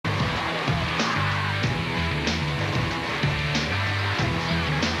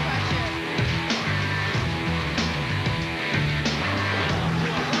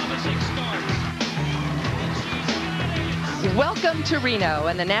Welcome to Reno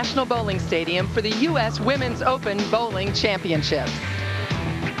and the National Bowling Stadium for the U.S. Women's Open Bowling Championships.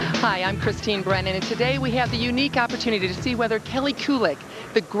 Hi, I'm Christine Brennan, and today we have the unique opportunity to see whether Kelly Kulick,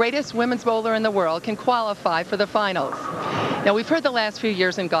 the greatest women's bowler in the world, can qualify for the finals. Now, we've heard the last few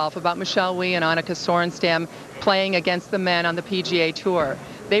years in golf about Michelle Wie and Annika Sorenstam playing against the men on the PGA Tour.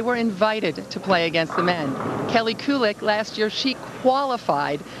 They were invited to play against the men. Kelly Kulick, last year, she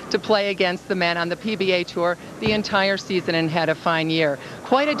qualified to play against the men on the PBA Tour the entire season and had a fine year.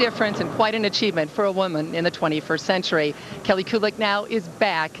 Quite a difference and quite an achievement for a woman in the 21st century. Kelly Kulick now is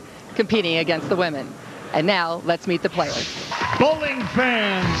back competing against the women. And now, let's meet the players. Bowling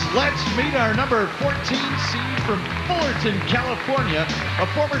fans, let's meet our number 14 seed from Fullerton, California, a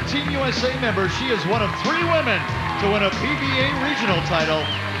former Team USA member. She is one of 3 women to win a PBA regional title,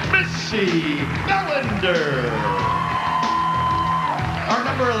 Missy Bellinder. Our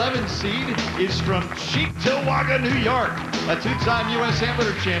number 11 seed is from Cheektowaga, New York, a 2-time U.S.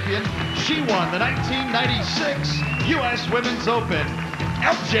 Amateur champion. She won the 1996 U.S. Women's Open,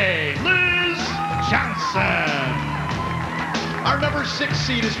 LJ Liz Jonhnson. Our number 6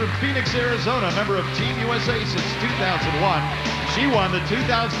 seed is from Phoenix, Arizona, a member of Team USA since 2001. She won the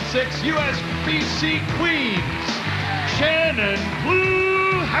 2006 USBC Queens, Shannon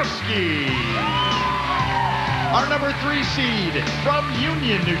Pluhowsky. Our number 3 seed from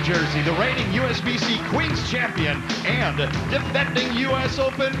Union, New Jersey, the reigning USBC Queens champion and defending U.S.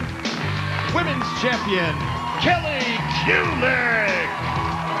 Open Women's champion, Kelly Kulick.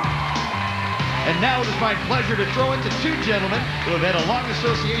 And now it is my pleasure to throw in the 2 gentlemen who have had a long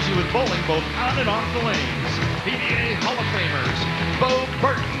association with bowling both on and off the lanes. PBA Hall of Famers, Bo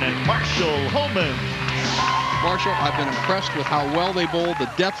Burton and Marshall Holman. Marshall, I've been impressed with how well they bowl, the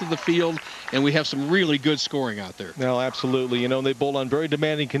depth of the field, and we have some really good scoring out there. No, absolutely. You know, they bowled on very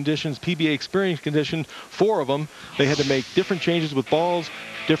demanding conditions, PBA experience condition, 4 of them. They had to make different changes with balls,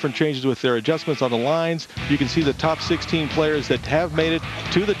 different changes with their adjustments on the lines. You can see the top 16 players that have made it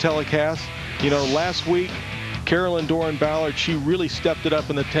to the telecast. You know, last week, Carolyn Doran Ballard, she really stepped it up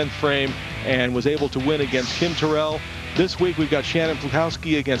in the 10th frame and was able to win against Kim Terrell. This week, we've got Shannon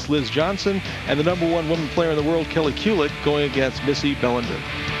Pluhowsky against Liz Jonhnson, and the number 1 woman player in the world, Kelly Kulick, going against Missy Bellinder.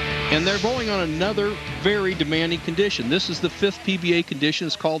 And they're bowling on another very demanding condition. This is the 5th PBA condition.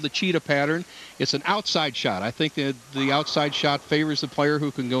 It's called the cheetah pattern. It's an outside shot. I think that the outside shot favors the player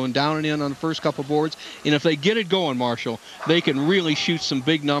who can go down and in on the first couple boards. And if they get it going, Marshall, they can really shoot some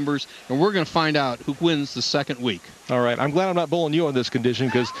big numbers. And we're going to find out who wins the 2nd week. All right. I'm glad I'm not bowling you on this condition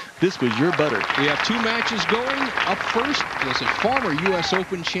because this was your butter. We have 2 matches going. Up first is a former U.S.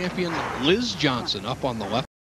 Open champion, Liz Jonhnson, up on the left.